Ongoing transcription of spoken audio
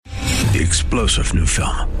The explosive new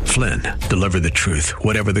film, Flynn, deliver the truth,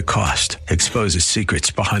 whatever the cost. Exposes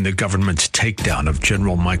secrets behind the government's takedown of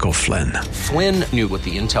General Michael Flynn. Flynn knew what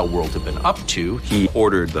the intel world had been up to. He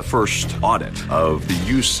ordered the first audit of the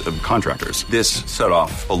use of contractors. This set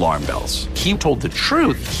off alarm bells. He told the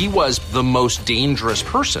truth. He was the most dangerous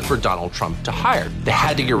person for Donald Trump to hire. They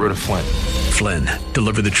had to get rid of Flynn. Flynn,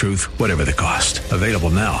 deliver the truth, whatever the cost. Available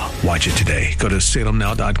now. Watch it today. Go to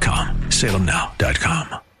salemnow.com.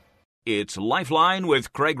 salemnow.com. It's Lifeline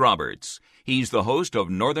with Craig Roberts. He's the host of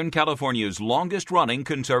Northern California's longest-running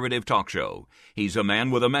conservative talk show. He's a man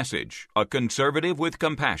with a message, a conservative with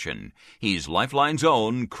compassion. He's Lifeline's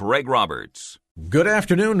own Craig Roberts. Good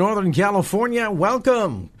afternoon, Northern California.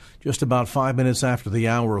 Welcome. Just about 5 minutes after the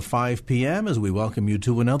hour of 5 p.m. as we welcome you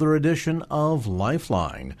to another edition of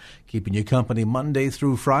Lifeline, keeping you company Monday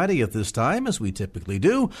through Friday at this time, as we typically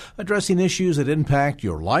do, addressing issues that impact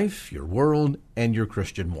your life, your world, and your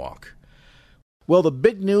Christian walk. Well, the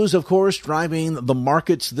big news, of course, driving the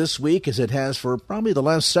markets this week, as it has for probably the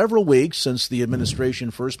last several weeks since the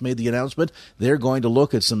administration first made the announcement, they're going to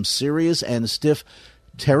look at some serious and stiff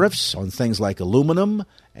tariffs on things like aluminum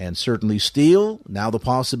and certainly steel. Now the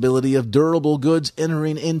possibility of durable goods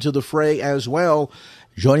entering into the fray as well.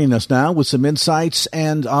 Joining us now with some insights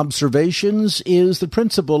and observations is the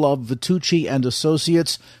principal of Vitucci and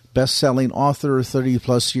Associates, best-selling author,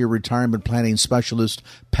 30-plus year retirement planning specialist,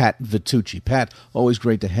 Pat Vitucci. Pat, always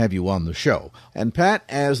great to have you on the show. And Pat,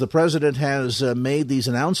 as the president has made these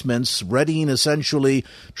announcements, readying essentially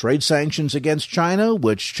trade sanctions against China,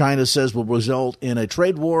 which China says will result in a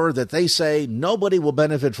trade war that they say nobody will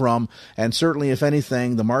benefit from, and certainly, if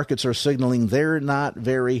anything, the markets are signaling they're not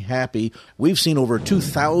very happy. We've seen over a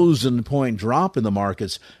 2,000-point drop in the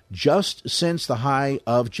markets just since the high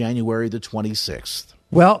of January the 26th.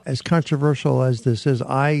 Well, as controversial as this is,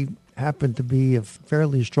 I happen to be a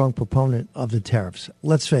fairly strong proponent of the tariffs.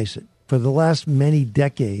 Let's face it, for the last many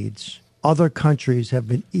decades, other countries have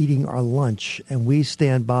been eating our lunch, and we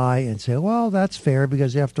stand by and say, well, that's fair,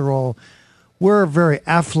 because after all, we're a very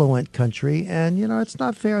affluent country, and, it's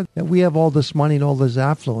not fair that we have all this money and all this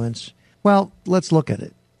affluence. Well, let's look at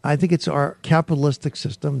it. I think it's our capitalistic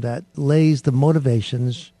system that lays the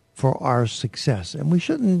motivations for our success, and we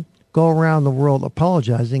shouldn't go around the world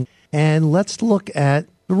apologizing. And let's look at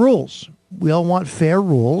the rules. We all want fair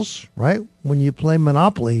rules, right? When you play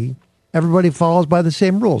Monopoly, everybody follows by the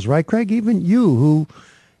same rules, right, Craig? Even you, who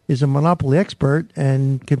is a Monopoly expert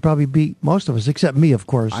and can probably beat most of us, except me, of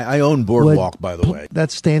course. I own Boardwalk, by the way.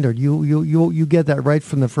 That's standard. You get that right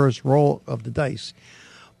from the first roll of the dice.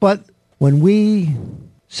 But when we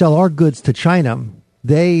sell our goods to China,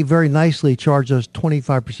 they very nicely charge us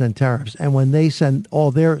 25% tariffs. And when they send all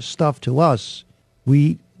their stuff to us,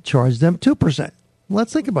 we charge them 2%.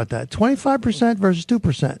 Let's think about that. 25% versus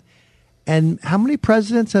 2%. And how many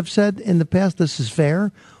presidents have said in the past this is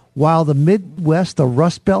fair? While the Midwest, the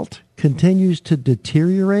Rust Belt, continues to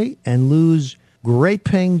deteriorate and lose great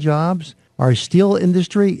paying jobs, our steel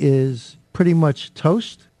industry is pretty much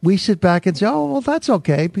toast. We sit back and say, oh, well, that's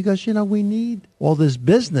okay, because, we need all this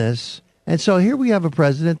business. And so here we have a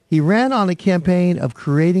president. He ran on a campaign of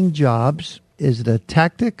creating jobs. Is it a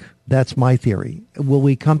tactic? That's my theory. Will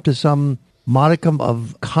we come to some modicum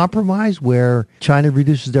of compromise where China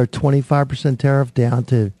reduces their 25% tariff down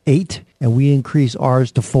to 8% and we increase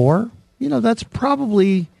ours to 4%? That's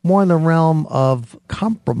probably more in the realm of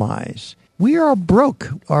compromise. We are broke.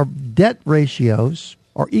 Our debt ratios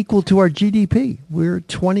are equal to our GDP. We're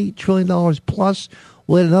 $20 trillion plus.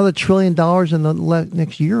 We'll hit another $1 trillion in the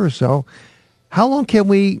next year or so. How long can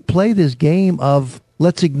we play this game of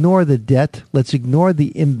let's ignore the debt, let's ignore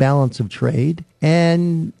the imbalance of trade,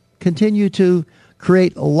 and continue to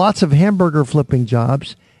create lots of hamburger flipping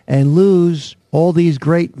jobs and lose all these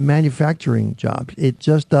great manufacturing jobs? It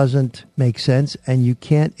just doesn't make sense, and you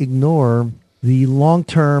can't ignore the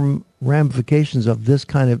long-term ramifications of this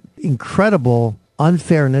kind of incredible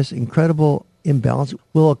unfairness, incredible imbalance.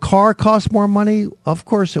 Will a car cost more money? Of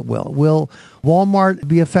course it will. Will Walmart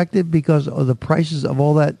be affected because of the prices of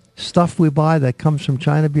all that stuff we buy that comes from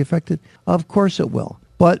China be affected? Of course it will.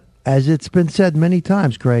 But as it's been said many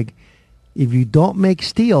times, Craig, if you don't make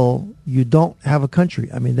steel, you don't have a country.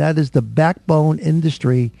 I mean, that is the backbone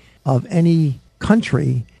industry of any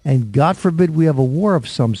country. And God forbid we have a war of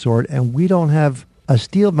some sort and we don't have a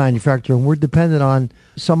steel manufacturer and we're dependent on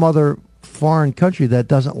some other foreign country that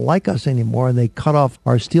doesn't like us anymore and they cut off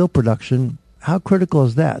our steel production. How critical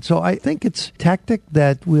is that? So I think it's tactic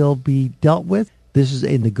that will be dealt with. This is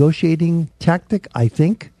a negotiating tactic, I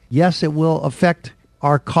think. Yes, it will affect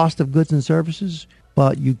our cost of goods and services,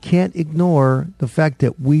 but you can't ignore the fact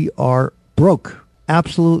that we are broke,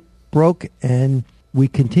 absolute broke and we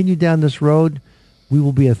continue down this road, we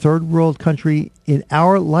will be a third world country in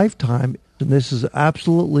our lifetime. And this is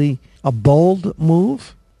absolutely a bold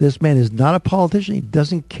move. This man is not a politician. He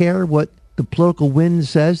doesn't care what the political wind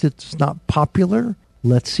says. It's not popular.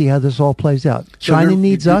 Let's see how this all plays out. China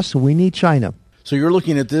needs us, and we need China. So you're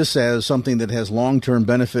looking at this as something that has long-term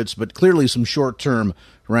benefits, but clearly some short-term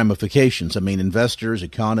ramifications. I mean, investors,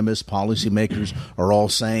 economists, policymakers are all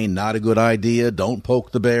saying, not a good idea, don't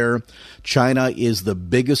poke the bear. China is the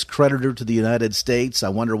biggest creditor to the United States. I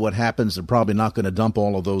wonder what happens. They're probably not going to dump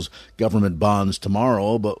all of those government bonds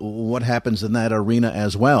tomorrow, but what happens in that arena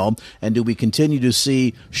as well? And do we continue to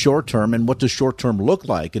see short-term, and what does short-term look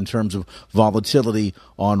like in terms of volatility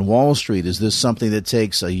on Wall Street? Is this something that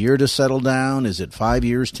takes a year to settle down? Is it 5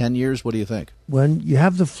 years, 10 years? What do you think? When you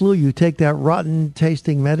have the flu, you take that rotten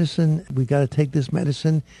tasting medicine. We got to take this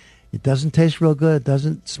medicine. It doesn't taste real good. It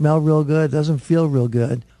doesn't smell real good. It doesn't feel real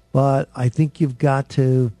good. But I think you've got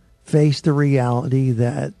to face the reality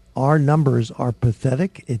that our numbers are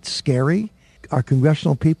pathetic. It's scary. Our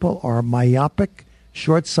congressional people are myopic,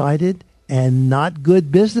 short-sighted, and not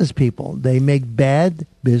good business people. They make bad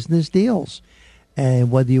business deals.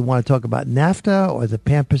 And whether you want to talk about NAFTA or the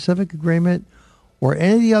Pan-Pacific Agreement or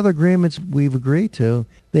any of the other agreements we've agreed to,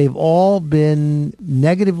 they've all been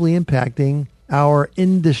negatively impacting our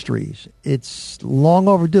industries. It's long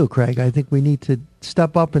overdue, Craig. I think we need to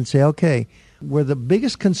step up and say, okay, we're the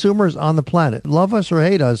biggest consumers on the planet. Love us or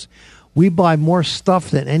hate us, we buy more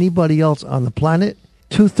stuff than anybody else on the planet.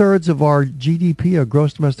 2/3 of our GDP, our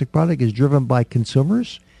gross domestic product, is driven by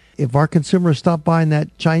consumers. If our consumers stop buying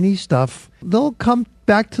that Chinese stuff, they'll come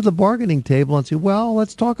back to the bargaining table and say, well,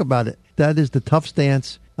 let's talk about it. That is the tough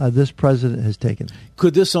stance this president has taken.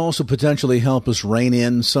 Could this also potentially help us rein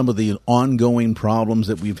in some of the ongoing problems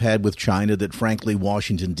that we've had with China that, frankly,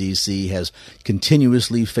 Washington, D.C. has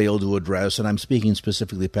continuously failed to address? And I'm speaking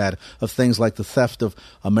specifically, Pat, of things like the theft of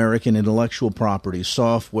American intellectual property,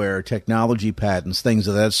 software, technology patents, things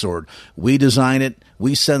of that sort. We design it.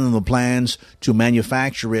 We send them the plans to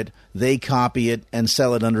manufacture it. They copy it and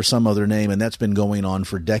sell it under some other name, and that's been going on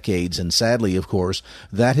for decades. And sadly, of course,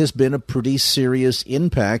 that has been a pretty serious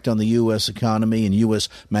impact on the U.S. economy and U.S.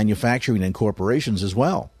 manufacturing and corporations as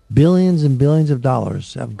well. Billions and billions of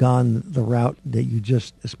dollars have gone the route that you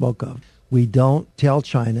just spoke of. We don't tell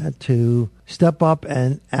China to step up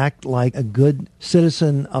and act like a good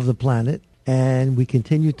citizen of the planet, and we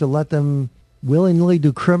continue to let them willingly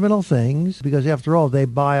do criminal things because, after all, they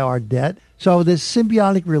buy our debt. So this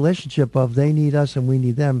symbiotic relationship of they need us and we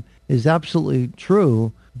need them is absolutely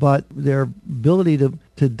true, but their ability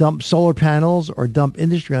to dump solar panels or dump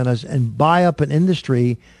industry on us and buy up an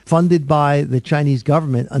industry funded by the Chinese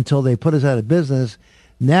government until they put us out of business,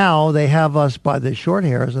 now they have us by the short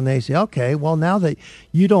hairs and they say, okay, well, now that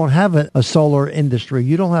you don't have a solar industry,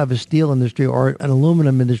 you don't have a steel industry or an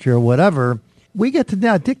aluminum industry or whatever, we get to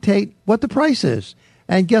now dictate what the price is.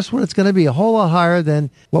 And guess what? It's going to be a whole lot higher than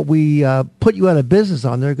what we put you out of business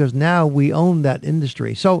on there because now we own that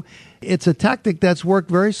industry. So it's a tactic that's worked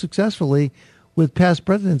very successfully with past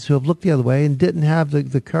presidents who have looked the other way and didn't have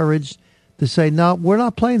the courage to say, no, we're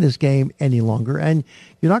not playing this game any longer. And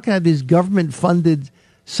you're not going to have these government-funded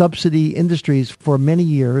subsidy industries for many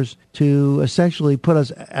years to essentially put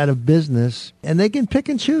us out of business. And they can pick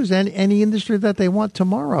and choose any industry that they want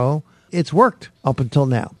tomorrow. It's worked up until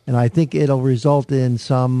now, and I think it'll result in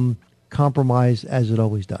some compromise as it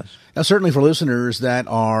always does. Now, certainly for listeners that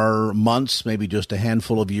are months, maybe just a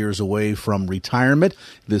handful of years away from retirement,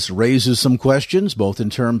 this raises some questions, both in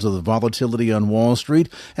terms of the volatility on Wall Street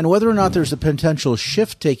and whether or not there's a potential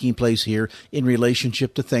shift taking place here in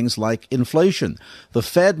relationship to things like inflation. The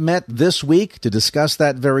Fed met this week to discuss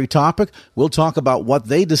that very topic. We'll talk about what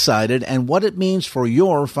they decided and what it means for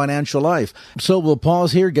your financial life. So we'll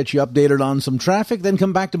pause here, get you updated on some traffic, then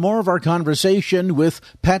come back to more of our conversation with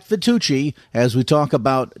Pat Vitucci as we talk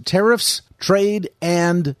about tariffs, trade,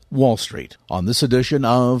 and Wall Street on this edition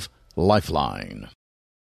of Lifeline.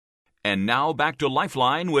 And now back to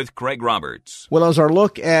Lifeline with Craig Roberts. Well, as our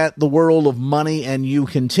look at the world of money and you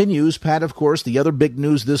continues, Pat, of course, the other big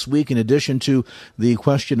news this week, in addition to the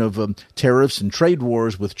question of tariffs and trade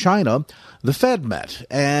wars with China, the Fed met.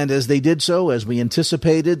 And as they did so, as we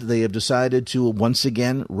anticipated, they have decided to once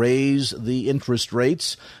again raise the interest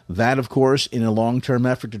rates. That, of course, in a long-term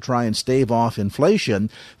effort to try and stave off inflation.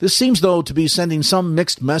 This seems, though, to be sending some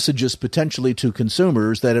mixed messages potentially to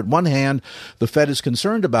consumers that, at one hand, the Fed is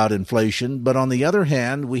concerned about inflation, but on the other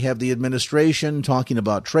hand, we have the administration talking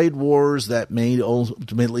about trade wars that may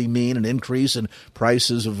ultimately mean an increase in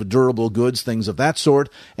prices of durable goods, things of that sort.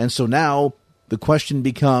 And so now The question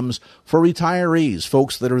becomes, for retirees,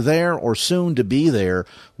 folks that are there or soon to be there,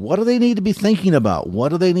 what do they need to be thinking about? What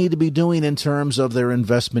do they need to be doing in terms of their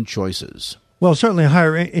investment choices? Well, certainly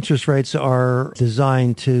higher interest rates are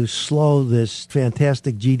designed to slow this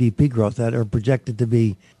fantastic GDP growth that are projected to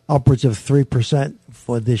be upwards of 3%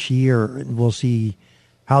 for this year. And we'll see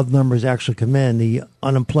how the numbers actually come in. The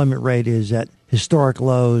unemployment rate is at historic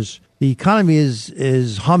lows. The economy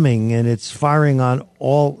is humming and it's firing on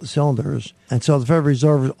all cylinders. And so the Federal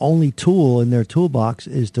Reserve's only tool in their toolbox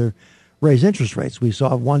is to raise interest rates. We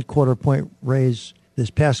saw a 1/4 point raise this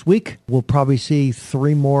past week. We'll probably see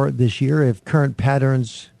 3 more this year if current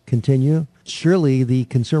patterns continue. Surely the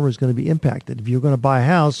consumer is going to be impacted. If you're going to buy a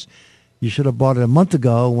house, you should have bought it a month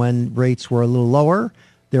ago when rates were a little lower.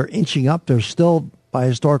 They're inching up. They're still, by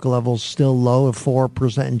historical levels, still low at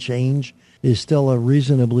 4% and change is still a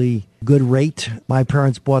reasonably good rate. My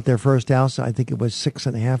parents bought their first house. I think it was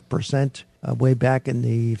 6.5% way back in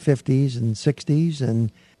the 50s and 60s.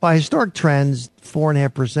 And by historic trends,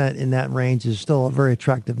 4.5% in that range is still a very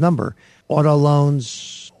attractive number. Auto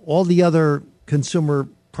loans, all the other consumer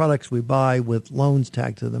products we buy with loans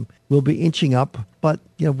tagged to them will be inching up. But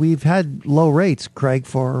we've had low rates, Craig,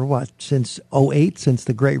 for since 2008, since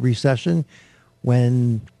the Great Recession,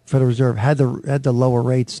 when Federal Reserve had to lower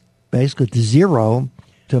rates basically to zero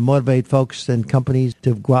to motivate folks and companies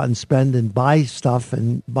to go out and spend and buy stuff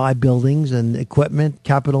and buy buildings and equipment,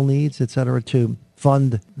 capital needs, et cetera, to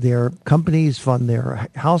fund their companies, fund their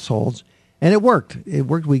households. And it worked. It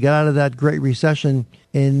worked. We got out of that Great Recession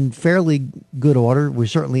in fairly good order. We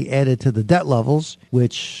certainly added to the debt levels,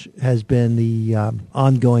 which has been the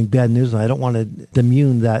ongoing bad news. I don't want to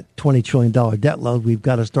demean that $20 trillion debt load. We've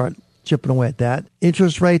got to start chipping away at that.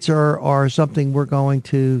 Interest rates are something we're going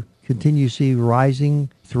to continue to see rising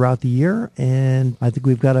throughout the year. And I think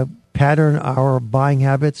we've got to pattern our buying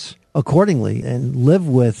habits accordingly and live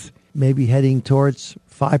with maybe heading towards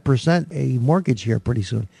 5% a mortgage here pretty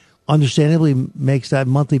soon. Understandably makes that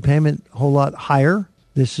monthly payment a whole lot higher.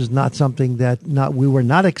 This is not something that we were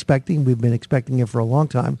not expecting. We've been expecting it for a long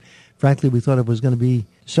time. Frankly, we thought it was going to be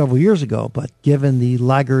several years ago. But given the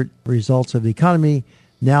laggard results of the economy,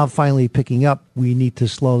 now finally picking up, we need to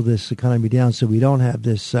slow this economy down so we don't have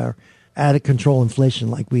this out-of-control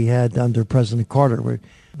inflation like we had under President Carter,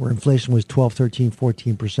 where inflation was 12, 13,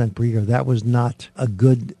 14% per year. That was not a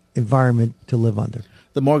good environment to live under.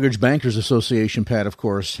 The Mortgage Bankers Association, Pat, of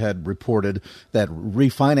course, had reported that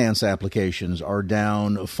refinance applications are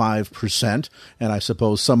down 5%, and I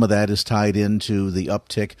suppose some of that is tied into the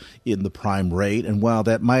uptick in the prime rate. And while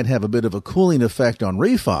that might have a bit of a cooling effect on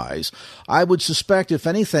refis, I would suspect, if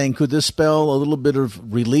anything, could this spell a little bit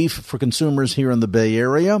of relief for consumers here in the Bay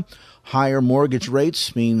Area? Higher mortgage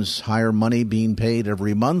rates means higher money being paid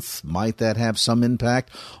every month. Might that have some impact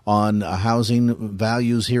on housing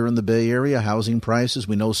values here in the Bay Area, housing prices?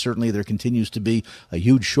 We know certainly there continues to be a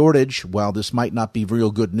huge shortage. While this might not be real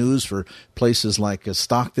good news for places like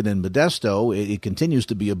Stockton and Modesto, it continues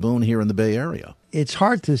to be a boon here in the Bay Area. It's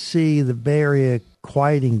hard to see the Bay Area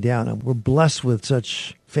quieting down. And we're blessed with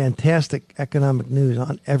such fantastic economic news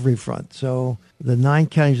on every front. So the 9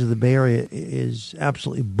 counties of the Bay Area is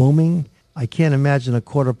absolutely booming. I can't imagine a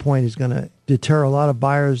 1/4 point is going to deter a lot of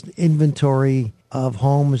buyers. The inventory of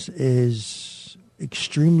homes is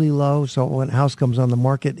extremely low. So when a house comes on the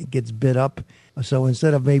market, it gets bid up. So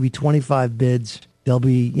instead of maybe 25 bids, there'll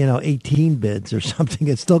be, 18 bids or something.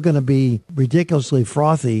 It's still going to be ridiculously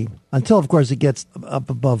frothy until, of course, it gets up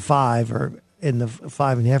above 5 or in the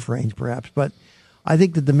 5.5 range, perhaps. But I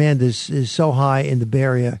think the demand is so high in the Bay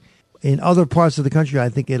Area. In other parts of the country, I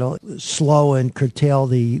think it'll slow and curtail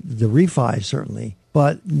the refi, certainly.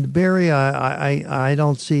 But in the Bay Area, I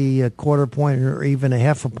don't see a 1/4 point or even a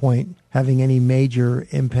 1/2 point having any major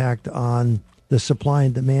impact on the supply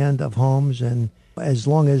and demand of homes. And as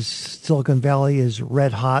long as Silicon Valley is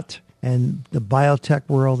red hot and the biotech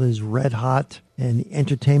world is red hot and the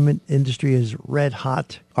entertainment industry is red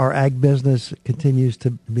hot, our ag business continues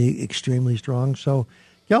to be extremely strong. So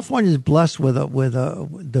California is blessed with a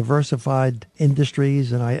diversified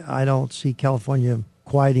industries, and I don't see California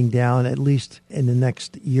quieting down, at least in the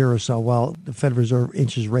next year or so, while the Federal Reserve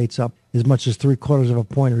inches rates up as much as 3/4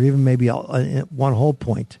 point or even maybe 1 whole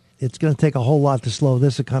point. It's going to take a whole lot to slow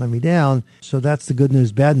this economy down. So that's the good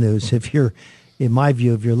news, bad news. If you're, in my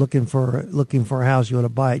view, if you're looking for a house, you ought to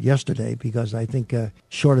buy it yesterday, because I think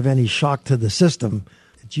short of any shock to the system,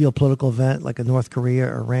 geopolitical event like a North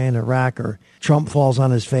Korea, Iran, Iraq, or Trump falls on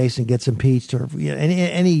his face and gets impeached, or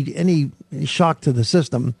any shock to the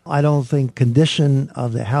system, I don't think condition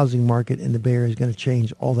of the housing market in the Bay Area is going to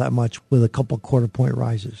change all that much with a couple quarter-point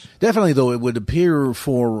rises. Definitely, though, it would appear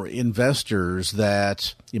for investors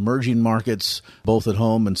that emerging markets, both at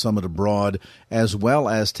home and some abroad, as well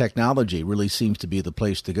as technology, really seems to be the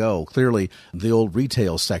place to go. Clearly, the old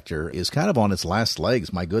retail sector is kind of on its last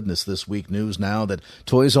legs. My goodness, this week news now that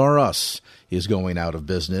Toys R Us is going out of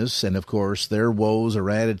business. And, of course, their woes are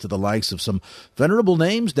added to the likes of some venerable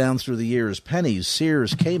names down through the years. Penny's,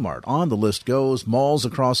 Sears, Kmart, on the list goes. Malls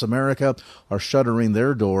across America are shuttering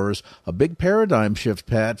their doors. A big paradigm shift,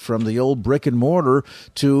 Pat, from the old brick and mortar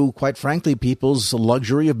to, quite frankly, people's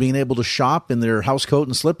luxury of being able to shop in their house coat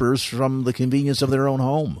and slippers from the convenience of their own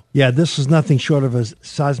home. Yeah, this is nothing short of a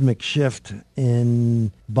seismic shift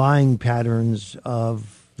in buying patterns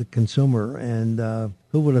of the consumer. And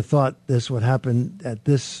who would have thought this would happen at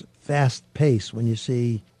this fast pace when you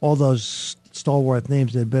see all those stalwart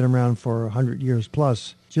names that have been around for 100 years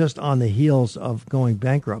plus just on the heels of going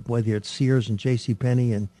bankrupt, whether it's Sears and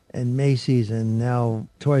JCPenney and Macy's and now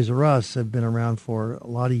Toys R Us have been around for a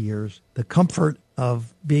lot of years. The comfort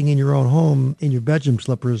of being in your own home, in your bedroom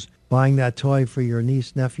slippers, buying that toy for your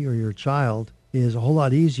niece, nephew, or your child is a whole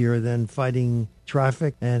lot easier than fighting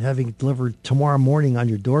traffic, and having it delivered tomorrow morning on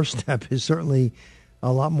your doorstep is certainly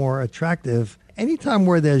a lot more attractive. Anytime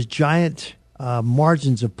where there's giant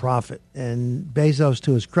margins of profit, and Bezos,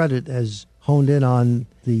 to his credit, has honed in on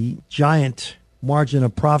the giant margin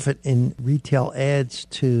of profit in retail ads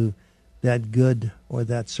to that good or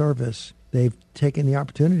that service, they've taken the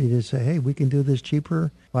opportunity to say, hey, we can do this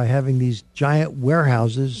cheaper by having these giant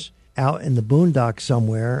warehouses out in the boondocks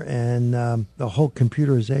somewhere, and the whole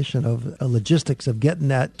computerization of logistics of getting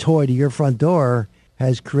that toy to your front door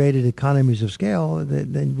has created economies of scale.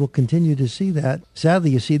 Then we'll continue to see that. Sadly,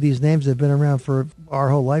 you see these names that have been around for our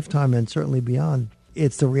whole lifetime and certainly beyond.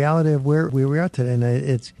 It's the reality of where we are today, and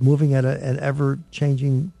it's moving at an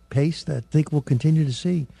ever-changing pace that I think we'll continue to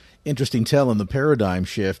see. Interesting tell in the paradigm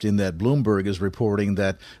shift in that Bloomberg is reporting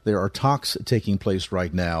that there are talks taking place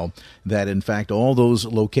right now that, in fact, all those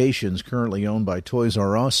locations currently owned by Toys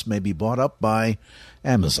R Us may be bought up by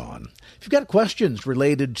Amazon. If you've got questions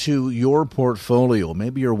related to your portfolio,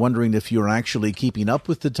 maybe you're wondering if you're actually keeping up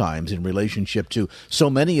with the times in relationship to so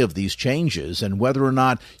many of these changes and whether or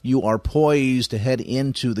not you are poised to head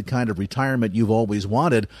into the kind of retirement you've always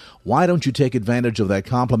wanted, why don't you take advantage of that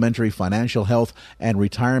complimentary financial health and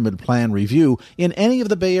retirement plan review in any of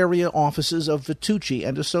the Bay Area offices of Vitucci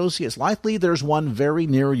and Associates? Likely there's one very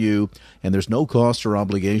near you, and there's no cost or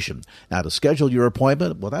obligation. Now, to schedule your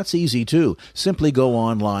appointment, well, that's easy too. Simply go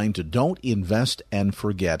online to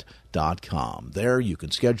don'tinvestandforget.com. There you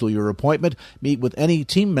can schedule your appointment, meet with any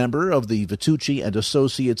team member of the Vitucci and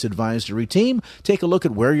Associates advisory team, take a look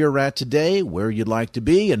at where you're at today, where you'd like to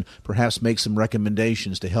be, and perhaps make some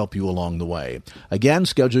recommendations to help you along the way. Again,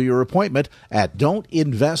 schedule your appointment at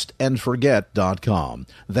don'tinvestandforget.com.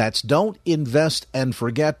 That's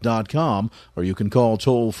don'tinvestandforget.com, or you can call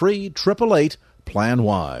toll-free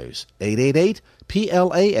 888-PLAN-WISE,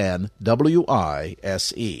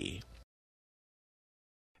 888-PLANWISE.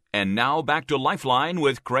 And now back to Lifeline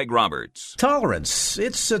with Craig Roberts. Tolerance.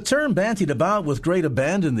 It's a term bandied about with great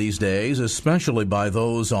abandon these days, especially by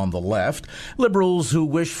those on the left. Liberals who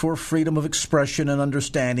wish for freedom of expression and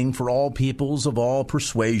understanding for all peoples of all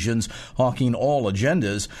persuasions, hawking all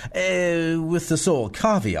agendas, with the sole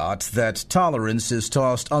caveat that tolerance is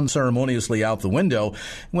tossed unceremoniously out the window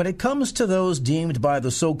when it comes to those deemed by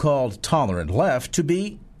the so-called tolerant left to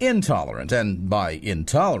be intolerant. And by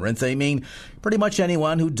intolerant, they mean pretty much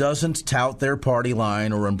anyone who doesn't tout their party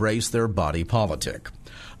line or embrace their body politic.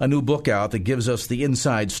 A new book out that gives us the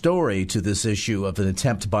inside story to this issue of an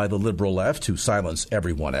attempt by the liberal left to silence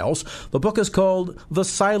everyone else. The book is called The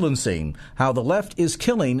Silencing: How the Left is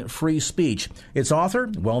Killing Free Speech. Its author,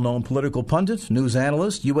 well-known political pundit, news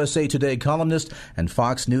analyst, USA Today columnist, and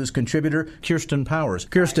Fox News contributor, Kirsten Powers.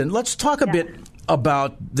 Kirsten, let's talk a bit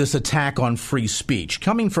about this attack on free speech,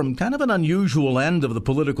 coming from kind of an unusual end of the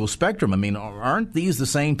political spectrum. I mean, aren't these the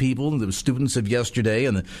same people, the students of yesterday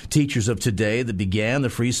and the teachers of today, that began the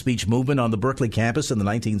free speech movement on the Berkeley campus in the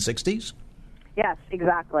 1960s? Yes,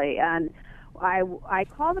 exactly. And I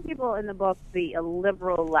call the people in the book the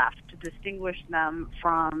liberal left to distinguish them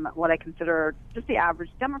from what I consider just the average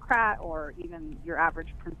Democrat or even your average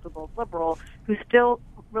principled liberal who still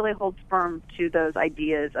really holds firm to those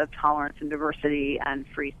ideas of tolerance and diversity and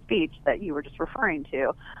free speech that you were just referring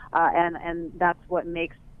to. And that's what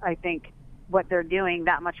makes, I think, what they're doing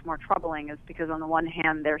that much more troubling is because on the one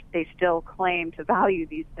hand, they still claim to value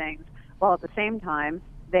these things, while at the same time,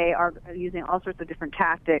 they are using all sorts of different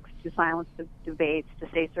tactics to silence the debates, to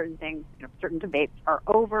say certain things, certain debates are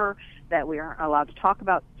over, that we aren't allowed to talk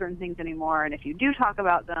about certain things anymore, and if you do talk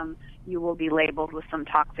about them, you will be labeled with some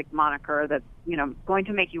toxic moniker that's, going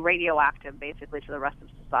to make you radioactive, basically, to the rest of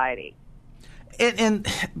society. And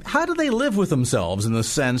how do they live with themselves in the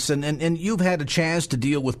sense, and you've had a chance to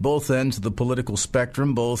deal with both ends of the political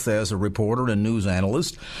spectrum, both as a reporter and news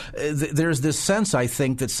analyst. There's this sense, I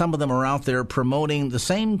think, that some of them are out there promoting the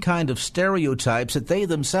same kind of stereotypes that they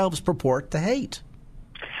themselves purport to hate.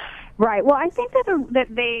 Right. Well, I think that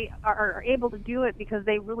they are able to do it because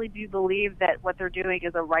they really do believe that what they're doing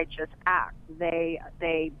is a righteous act.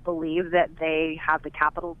 They believe that they have the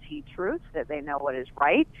capital T truth, that they know what is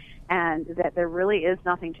right, and that there really is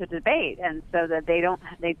nothing to debate, and so that they don't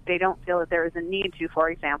feel that there is a need to, for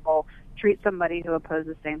example, treat somebody who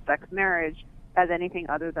opposes same-sex marriage as anything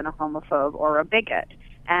other than a homophobe or a bigot.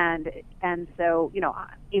 And so,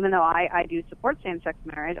 even though I do support same-sex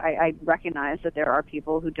marriage, I recognize that there are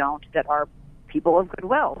people who don't, that are people of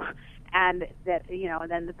goodwill. And that,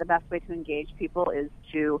 then the best way to engage people is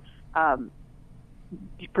to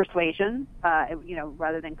persuasion,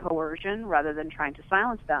 rather than coercion, rather than trying to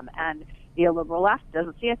silence them. And the liberal left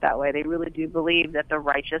doesn't see it that way. They really do believe that the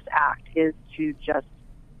righteous act is to just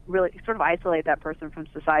really sort of isolate that person from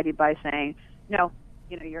society by saying, no,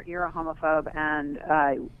 you're a homophobe, and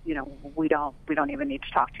we don't even need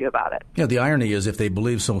to talk to you about it. Yeah, the irony is, if they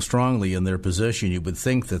believe so strongly in their position, you would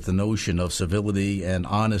think that the notion of civility and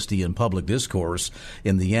honesty in public discourse,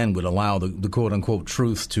 in the end, would allow the quote unquote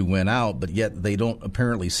truth to win out. But yet, they don't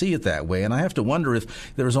apparently see it that way. And I have to wonder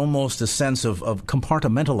if there's almost a sense of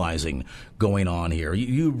compartmentalizing going on here.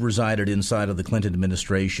 You resided inside of the Clinton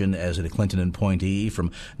administration as a Clinton appointee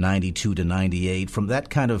from 92 to 98. From that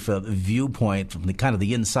kind of viewpoint, from the kind of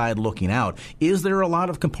the inside looking out, is there a lot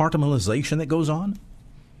of compartmentalization that goes on?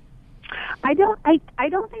 I don't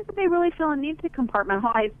think that they really feel a need to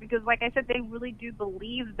compartmentalize, because, like I said, they really do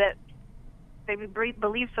believe that they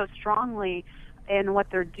believe so strongly in what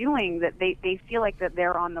they're doing that they feel like that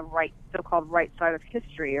they're on the right, so-called right side of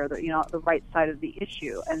history, or the right side of the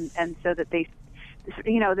issue, and so that they,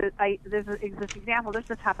 there's this example. This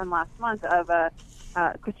just happened last month of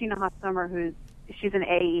Christina Hoff Sommer, she's an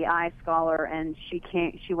AEI scholar, and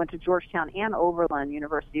she went to Georgetown and Oberlin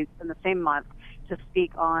universities in the same month to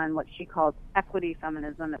speak on what she calls equity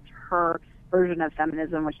feminism. It's her version of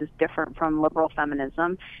feminism, which is different from liberal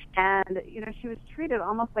feminism. And, she was treated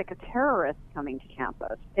almost like a terrorist coming to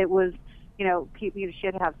campus. It was, she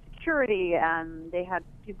had to have security, and they had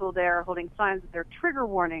people there holding signs that they're trigger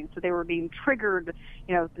warnings, so they were being triggered,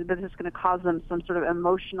 that this is going to cause them some sort of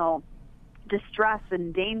emotional distress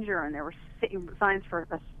and danger, and there were signs for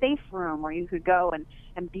a safe room where you could go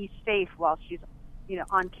and be safe while she's,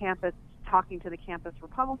 on campus talking to the campus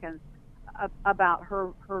Republicans about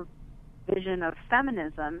her vision of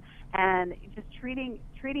feminism, and just treating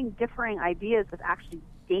differing ideas as actually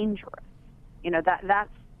dangerous. That's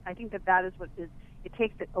I think that is what is. It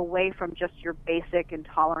takes it away from just your basic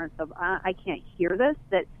intolerance of I can't hear this.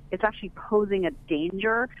 That it's actually posing a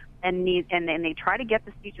danger, and they try to get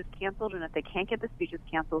the speeches canceled. And if they can't get the speeches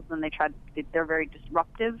canceled, then they're very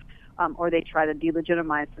disruptive, or they try to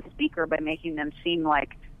delegitimize the speaker by making them seem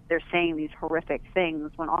like they're saying these horrific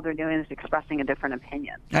things when all they're doing is expressing a different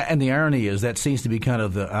opinion. And the irony is that seems to be kind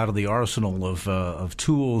of out of the arsenal of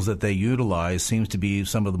tools that they utilize, seems to be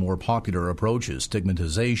some of the more popular approaches: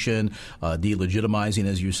 stigmatization, delegitimizing,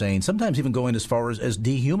 as you're saying, sometimes even going as far as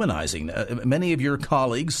dehumanizing. Many of your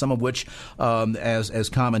colleagues, some of which as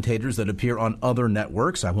commentators that appear on other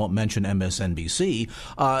networks, I won't mention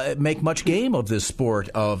MSNBC, make much game of this sport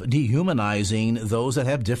of dehumanizing those that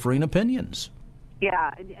have differing opinions.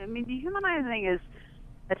 Yeah, I mean, dehumanizing is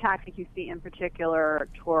a tactic you see in particular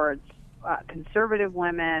towards conservative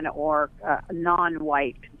women or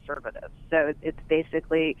non-white conservatives. So it's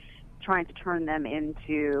basically trying to turn them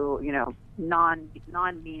into,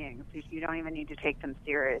 non-beings. You don't even need to take them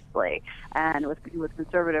seriously. And with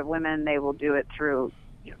conservative women, they will do it through,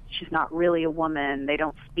 she's not really a woman. They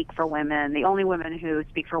don't speak for women. The only women who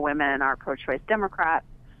speak for women are pro-choice Democrats,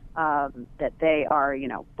 that they are,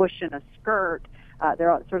 bush in a skirt.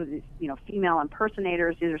 They're all sort of these, female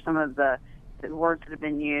impersonators. These are some of the words that have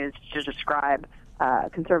been used to describe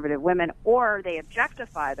conservative women, or they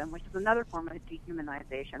objectify them, which is another form of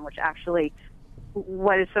dehumanization, which actually,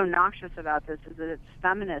 what is so noxious about this is that it's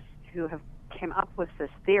feminists who have came up with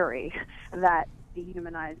this theory that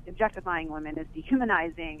objectifying women is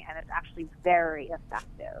dehumanizing, and it's actually very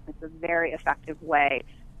effective. It's a very effective way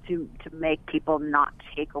to make people not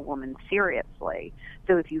take a woman seriously.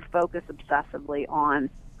 So if you focus obsessively on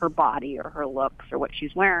her body or her looks or what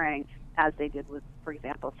she's wearing, as they did with, for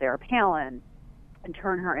example, Sarah Palin, and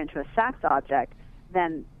turn her into a sex object,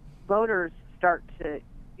 then voters start to,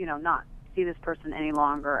 not see this person any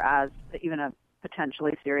longer as even a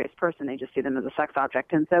potentially serious person. They just see them as a sex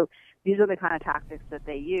object. And so these are the kind of tactics that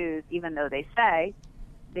they use, even though they say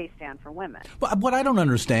they stand for women. But what I don't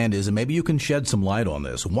understand is, and maybe you can shed some light on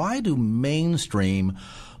this, why do mainstream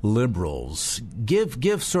liberals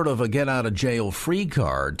give sort of a get-out-of-jail-free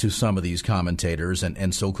card to some of these commentators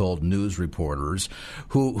and so-called news reporters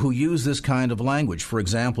who use this kind of language? For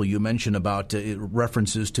example, you mentioned about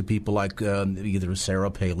references to people like either Sarah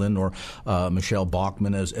Palin or Michelle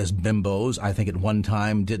Bachmann as bimbos. I think at one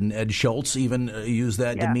time, didn't Ed Schultz even use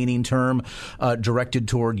that demeaning term directed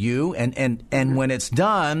toward you? And when it's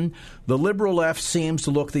done, the liberal left seems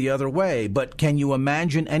to look the other way. But can you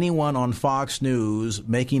imagine anyone on Fox News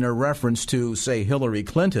making a reference to, say, Hillary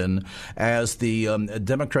Clinton as the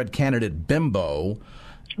Democrat candidate bimbo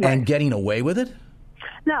and getting away with it?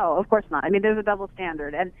 No, of course not. I mean, there's a double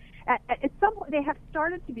standard. And at some point, they have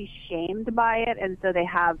started to be shamed by it, and so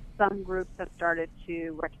some groups have started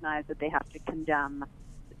to recognize that they have to condemn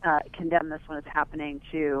this when it's happening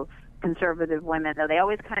to conservative women, though they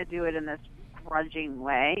always kind of do it in this grudging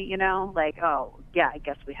way, like, oh, yeah, I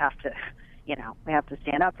guess we have to, we have to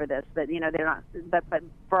stand up for this. But, they're not, but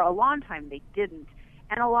for a long time they didn't.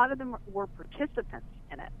 And a lot of them were participants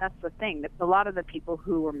in it. That's the thing. A lot of the people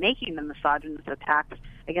who were making the misogynist attacks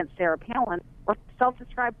against Sarah Palin were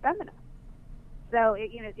self-described feminists. So,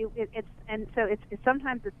 it's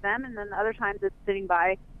sometimes it's them, and then other times it's sitting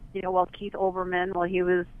by, Keith Olbermann, while he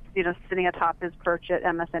was, sitting atop his perch at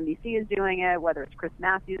MSNBC is doing it, whether it's Chris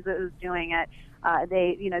Matthews that is doing it.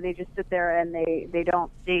 They just sit there and they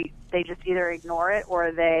just either ignore it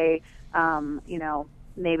or they,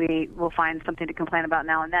 maybe will find something to complain about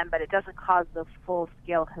now and then, but it doesn't cause the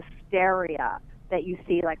full-scale hysteria that you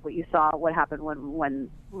see, like what happened when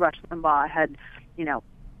Rush Limbaugh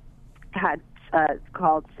had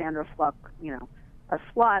called Sandra Fluck, a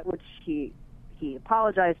slut, which he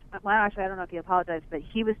apologized. Well, actually, I don't know if he apologized, but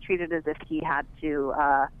he was treated as if he had to,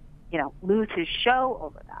 lose his show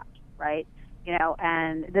over that, right?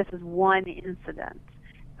 And this is one incident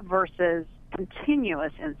versus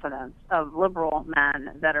continuous incidents of liberal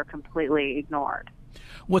men that are completely ignored.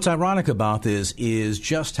 What's ironic about this is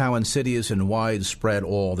just how insidious and widespread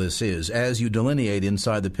all this is. As you delineate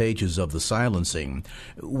inside the pages of The Silencing,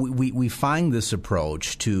 we find this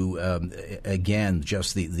approach to, again,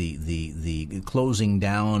 just the closing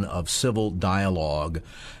down of civil dialogue,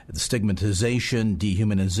 the stigmatization,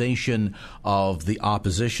 dehumanization of the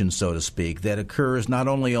opposition, so to speak, that occurs not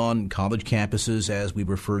only on college campuses, as we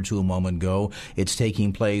referred to a moment ago. It's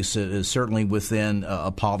taking place certainly within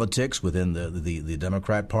politics, within the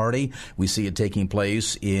Democrat Party. We see it taking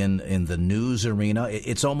place in the news arena.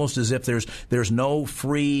 It's almost as if there's no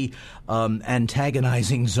free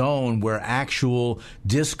antagonizing zone where actual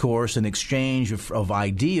discourse and exchange of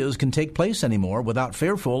ideas can take place anymore without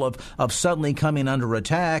fearful of suddenly coming under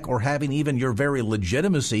attack or having even your very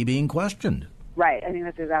legitimacy being questioned. Right. I think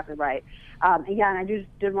that's exactly right. And I just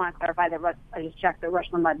did want to clarify that I just checked that Rush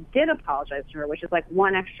Limbaugh did apologize to her, which is like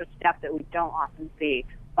one extra step that we don't often see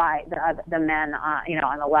by the men,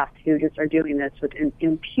 on the left who just are doing this with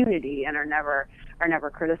impunity and are never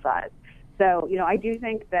criticized. So, I do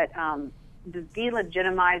think that the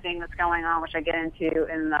delegitimizing that's going on, which I get into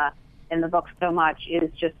in the book so much, is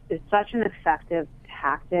such an effective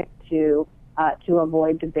tactic to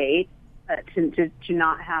avoid debate, to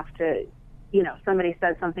not have to, somebody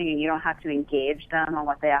says something and you don't have to engage them on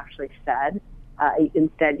what they actually said.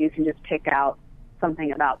 Instead, you can just pick out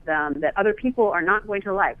something about them that other people are not going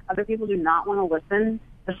to like. Other people do not want to listen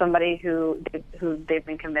to somebody who they've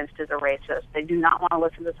been convinced is a racist. They do not want to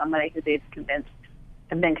listen to somebody who they've been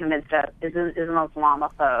convinced is an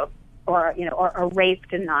Islamophobe, or a rape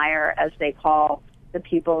denier, as they call the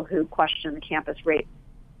people who question the campus rape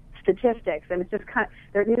statistics. And it's just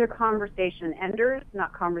these are conversation enders,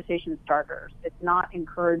 not conversation starters. It's not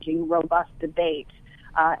encouraging robust debate.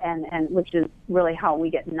 And which is really how we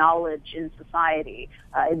get knowledge in society.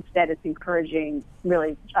 Instead, it's encouraging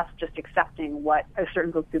really us just accepting what a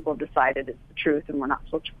certain group of people have decided is the truth, and we're not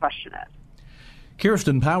supposed to question it.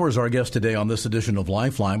 Kirsten Powers, our guest today on this edition of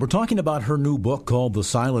Lifeline. We're talking about her new book called The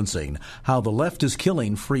Silencing, How the Left is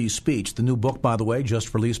Killing Free Speech. The new book, by the way,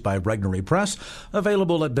 just released by Regnery Press,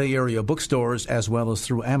 available at Bay Area bookstores as well as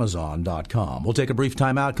through Amazon.com. We'll take a brief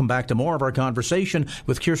time out, come back to more of our conversation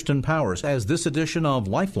with Kirsten Powers as this edition of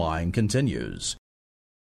Lifeline continues.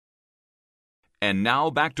 And now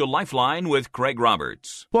back to Lifeline with Craig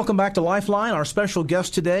Roberts. Welcome back to Lifeline. Our special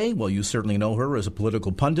guest today, well, you certainly know her as a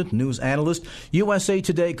political pundit, news analyst, USA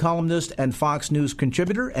Today columnist, and Fox News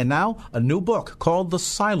contributor, and now a new book called The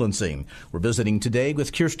Silencing. We're visiting today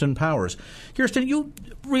with Kirsten Powers. Kirsten, you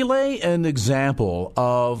relay an example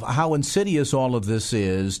of how insidious all of this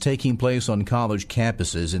is taking place on college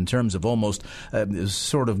campuses in terms of almost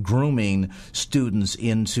sort of grooming students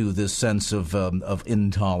into this sense of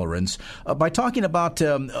intolerance by talking about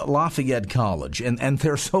Lafayette College and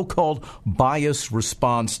their so-called bias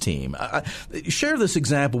response team. Share this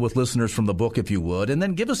example with listeners from the book, if you would, and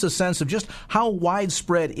then give us a sense of just how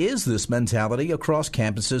widespread is this mentality across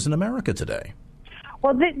campuses in America today.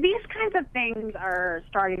 Well, these kinds of things are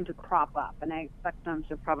starting to crop up, and I expect them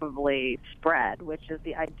to probably spread, which is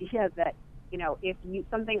the idea that, you know, if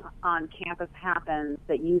something on campus happens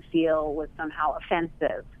that you feel was somehow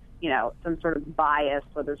offensive, you know, some sort of bias,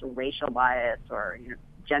 whether it's a racial bias or, you know,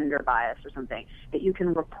 gender bias or something, that you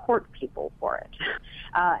can report people for it.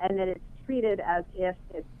 And that it's treated as if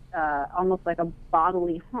it's almost like a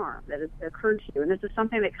bodily harm that has occurred to you. And this is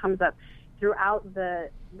something that comes up throughout the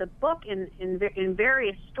book in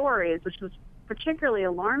various stories, which was particularly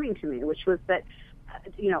alarming to me, which was that,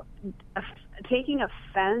 you know, taking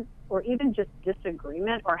offense or even just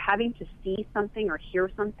disagreement or having to see something or hear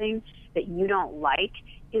something that you don't like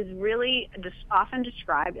is really often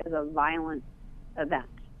described as a violent event.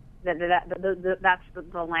 That's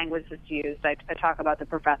the language that's used. I talk about the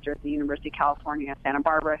professor at the University of California, Santa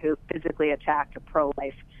Barbara, who physically attacked a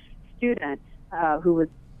pro-life student who was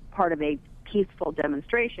part of a peaceful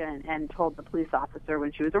demonstration and told the police officer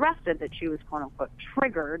when she was arrested that she was, quote-unquote,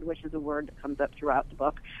 triggered, which is a word that comes up throughout the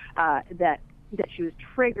book, that she was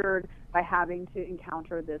triggered by having to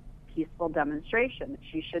encounter this peaceful demonstration, that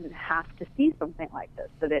she shouldn't have to see something like this,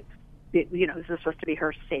 that it you know, this is supposed to be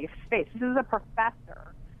her safe space. This is a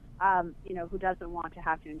professor, you know, who doesn't want to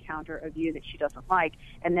have to encounter a view that she doesn't like,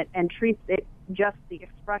 and treats it, just the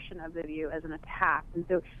expression of the view, as an attack. And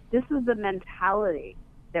so this is the mentality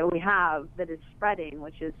that we have that is spreading,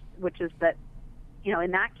 which is that, you know,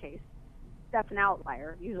 in that case, that's an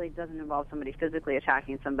outlier. Usually it doesn't involve somebody physically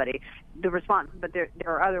attacking somebody. The response, but there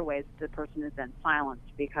are other ways the person is then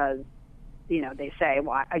silenced because, you know, they say,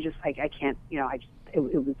 well, I can't, you know, I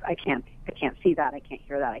can't see that, I can't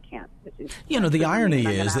hear that, I can't. You know, the irony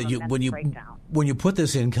is that when you put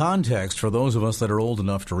this in context, for those of us that are old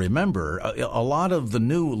enough to remember, a lot of the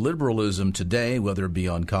new liberalism today, whether it be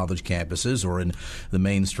on college campuses or in the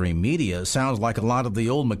mainstream media, sounds like a lot of the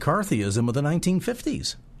old McCarthyism of the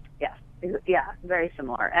 1950s. Yeah, very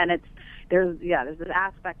similar. And there's this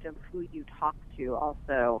aspect of who you talk to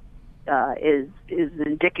also is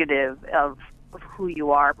indicative of who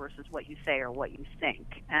you are versus what you say or what you think.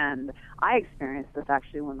 And I experienced this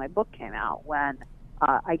actually when my book came out, when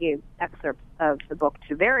I gave excerpts of the book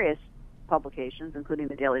to various publications, including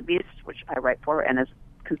the Daily Beast, which I write for and is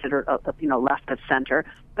considered left of center,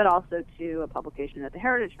 but also to a publication at the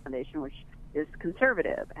Heritage Foundation, which is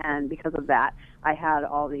conservative. And because of that, I had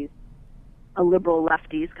all these liberal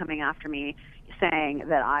lefties coming after me saying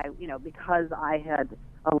that because I had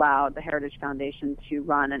allowed the Heritage Foundation to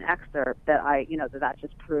run an excerpt, that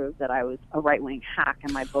just proved that I was a right-wing hack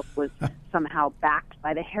and my book was somehow backed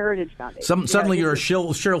by the Heritage Foundation. Suddenly you're a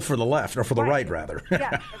shill for the left, or for the right, rather.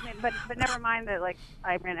 Yeah, but never mind that,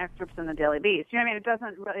 I ran excerpts in the Daily Beast. You know what I mean? It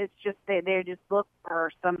doesn't, it's just, they just look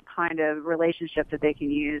for some kind of relationship that they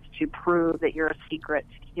can use to prove that you're a secret,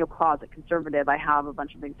 closet conservative. I have a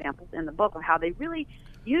bunch of examples in the book of how they really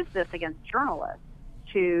use this against journalists,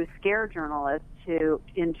 to scare journalists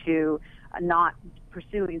into not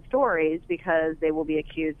pursuing stories because they will be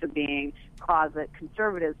accused of being closet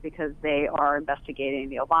conservatives because they are investigating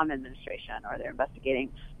the Obama administration or they're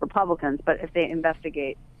investigating Republicans. But if they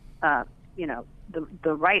investigate, the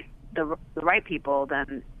right people,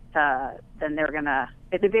 then they're gonna.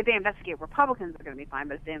 If they investigate Republicans, they're going to be fine.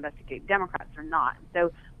 But if they investigate Democrats, they're not.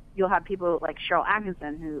 So you'll have people like Cheryl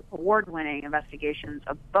Atkinson, who award-winning investigations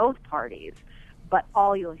of both parties. But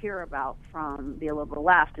all you'll hear about from the liberal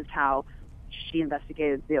left is how she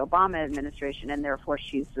investigated the Obama administration, and therefore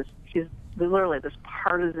she's literally this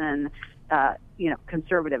partisan,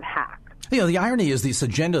 conservative hack. The irony is this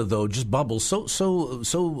agenda, though, just bubbles so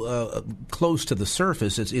close to the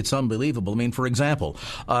surface. It's unbelievable. I mean, for example,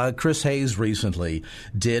 Chris Hayes recently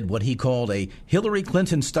did what he called a Hillary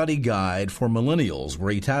Clinton study guide for millennials,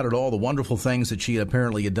 where he touted all the wonderful things that she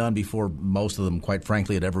apparently had done before most of them, quite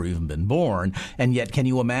frankly, had ever even been born. And yet, can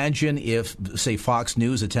you imagine if, say, Fox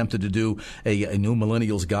News attempted to do a new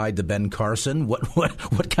millennials guide to Ben Carson?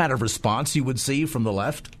 What kind of response you would see from the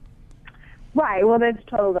left? Right. Well, there's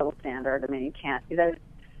total double standard. I mean, you can't. There's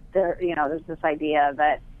this idea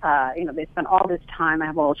that they spent all this time. I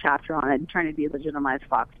have a whole chapter on it, trying to delegitimize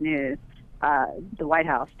Fox News. The White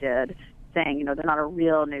House did, saying they're not a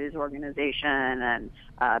real news organization,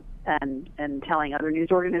 and telling other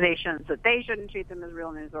news organizations that they shouldn't treat them as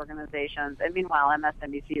real news organizations. And meanwhile,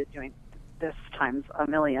 MSNBC is doing this times a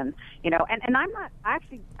million. And I'm not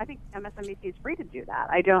actually. I think MSNBC is free to do that.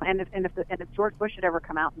 I don't. And if George Bush had ever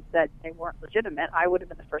come out and said they weren't legitimate, I would have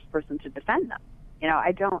been the first person to defend them.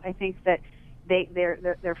 I don't. I think that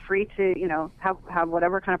they're free to have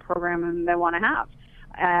whatever kind of programming they want to have.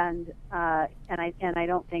 And I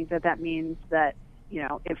don't think that means that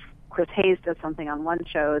if Chris Hayes does something on one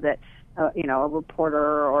show that a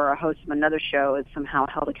reporter or a host of another show is somehow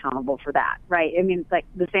held accountable for that, right? I mean, like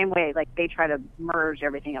the same way like they try to merge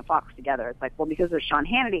everything at Fox together. It's like, well, because there's Sean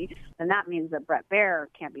Hannity, then that means that Bret Baier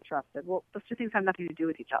can't be trusted. Well, those two things have nothing to do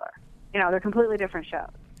with each other. They're completely different shows,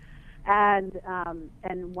 and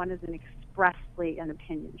one is expressly an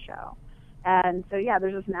opinion show. And so, yeah,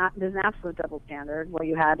 there's an absolute double standard where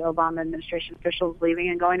you had Obama administration officials leaving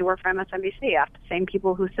and going to work for MSNBC after the same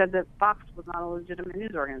people who said that Fox was not a legitimate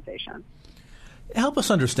news organization. Help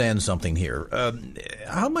us understand something here.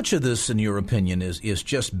 How much of this, in your opinion, is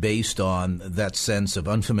just based on that sense of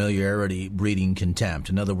unfamiliarity breeding contempt?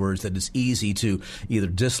 In other words, that it's easy to either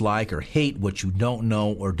dislike or hate what you don't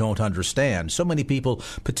know or don't understand. So many people,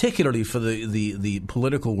 particularly for the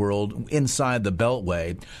political world inside the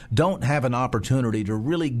Beltway, don't have an opportunity to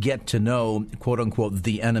really get to know, quote unquote,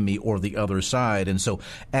 the enemy or the other side. And so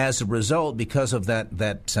as a result, because of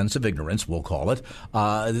that sense of ignorance, we'll call it,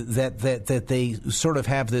 that they sort of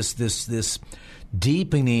have this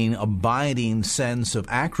deepening, abiding sense of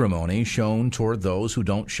acrimony shown toward those who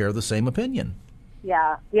don't share the same opinion.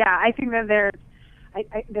 Yeah. I think that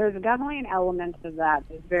there's definitely an element of that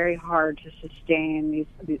that's very hard to sustain.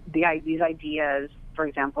 These ideas, for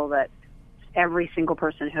example, that every single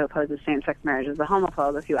person who opposes same-sex marriage is a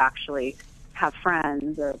homophobe if you actually have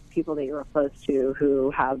friends or people that you're close to who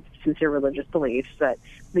have sincere religious beliefs that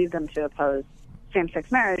lead them to oppose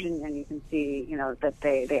same-sex marriage, and you can see, that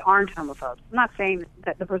they aren't homophobes. I'm not saying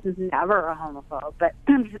that the person's never a homophobe, but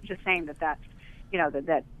I'm just saying that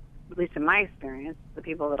at least in my experience, the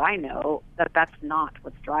people that I know, that's not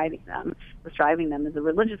what's driving them. What's driving them is a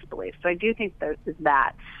religious belief. So I do think there is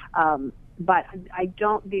that. But I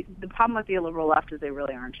don't. The problem with the liberal left is they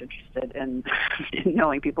really aren't interested in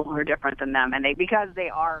knowing people who are different than them, and because they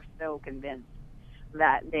are so convinced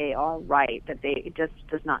that they are right, that it just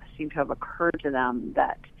does not seem to have occurred to them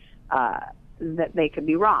that they could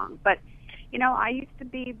be wrong. But I used to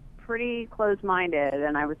be pretty closed-minded,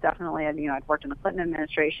 and I was definitely I'd worked in the Clinton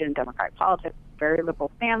administration, Democratic politics, very liberal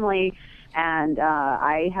family, and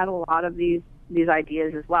I had a lot of these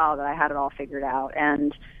ideas as well that I had it all figured out.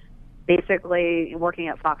 And basically working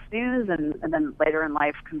at Fox News and then later in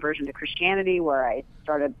life conversion to Christianity, where I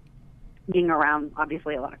started being around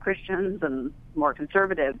obviously a lot of Christians and more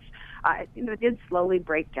conservatives, it did slowly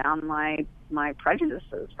break down my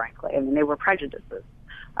prejudices, frankly. I mean, they were prejudices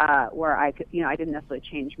where I could, I didn't necessarily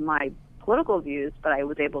change my political views, but I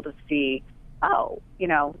was able to see,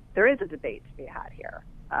 there is a debate to be had here.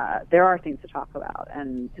 There are things to talk about,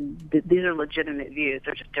 and these are legitimate views.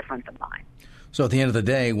 They're just different than mine. So at the end of the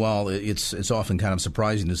day, while it's often kind of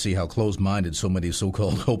surprising to see how closed-minded so many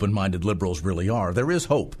so-called open-minded liberals really are, there is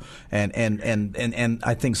hope, and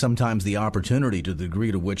I think sometimes the opportunity to the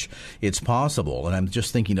degree to which it's possible. And I'm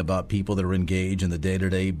just thinking about people that are engaged in the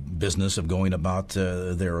day-to-day business of going about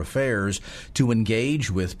their affairs, to engage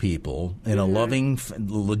with people in a loving,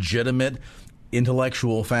 legitimate,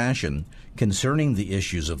 intellectual fashion concerning the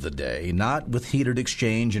issues of the day, not with heated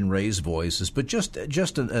exchange and raised voices, but just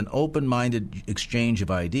an open-minded exchange of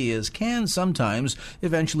ideas can sometimes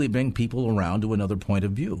eventually bring people around to another point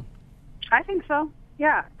of view. I think so.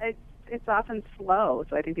 Yeah, it's often slow,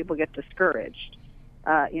 so I think people get discouraged.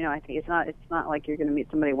 I think it's not like you're going to meet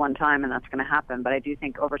somebody one time and that's going to happen. But I do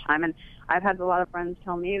think over time, and I've had a lot of friends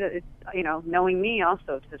tell me that it's, knowing me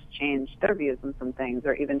also has changed their views on some things,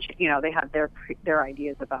 or even they have their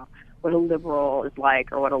ideas about what a liberal is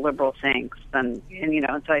like or what a liberal thinks, and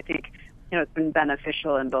so I think it's been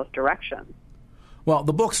beneficial in both directions. Well,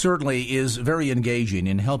 the book certainly is very engaging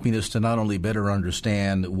in helping us to not only better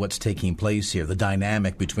understand what's taking place here, the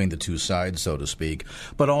dynamic between the two sides, so to speak,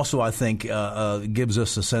 but also I think gives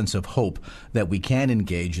us a sense of hope that we can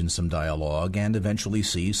engage in some dialogue and eventually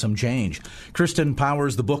see some change. Kristen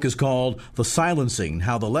Powers, the book is called The Silencing,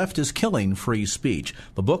 How the Left is Killing Free Speech.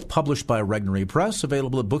 The book published by Regnery Press,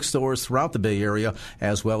 available at bookstores throughout the Bay Area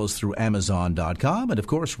as well as through Amazon.com. And, of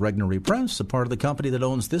course, Regnery Press, a part of the company that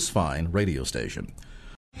owns this fine radio station.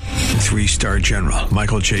 3-star General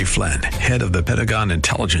Michael J. Flynn, head of the Pentagon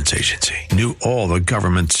Intelligence Agency, knew all the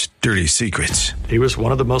government's dirty secrets. He was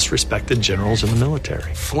one of the most respected generals in the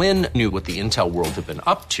military. Flynn knew what the intel world had been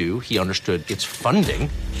up to. He understood its funding.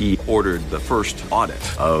 He ordered the first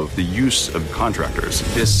audit of the use of contractors.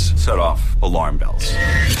 This set off alarm bells.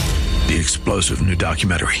 The explosive new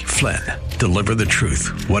documentary, Flynn, Deliver the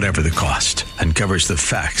Truth, Whatever the Cost, uncovers the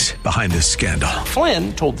facts behind this scandal.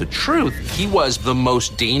 Flynn told the truth. He was the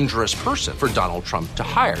most dangerous person for Donald Trump to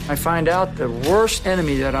hire. I find out the worst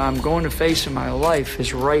enemy that I'm going to face in my life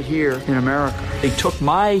is right here in America. They took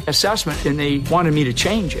my assessment and they wanted me to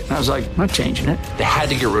change it. And I was like, I'm not changing it. They had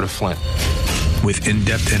to get rid of Flynn. With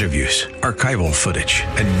in-depth interviews, archival footage,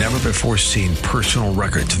 and never-before-seen personal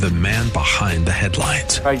records of the man behind the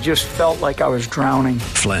headlines. I just felt like I was drowning.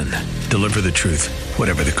 Flynn, Deliver the Truth,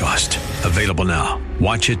 Whatever the Cost. Available now.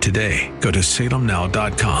 Watch it today. Go to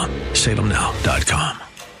salemnow.com. salemnow.com.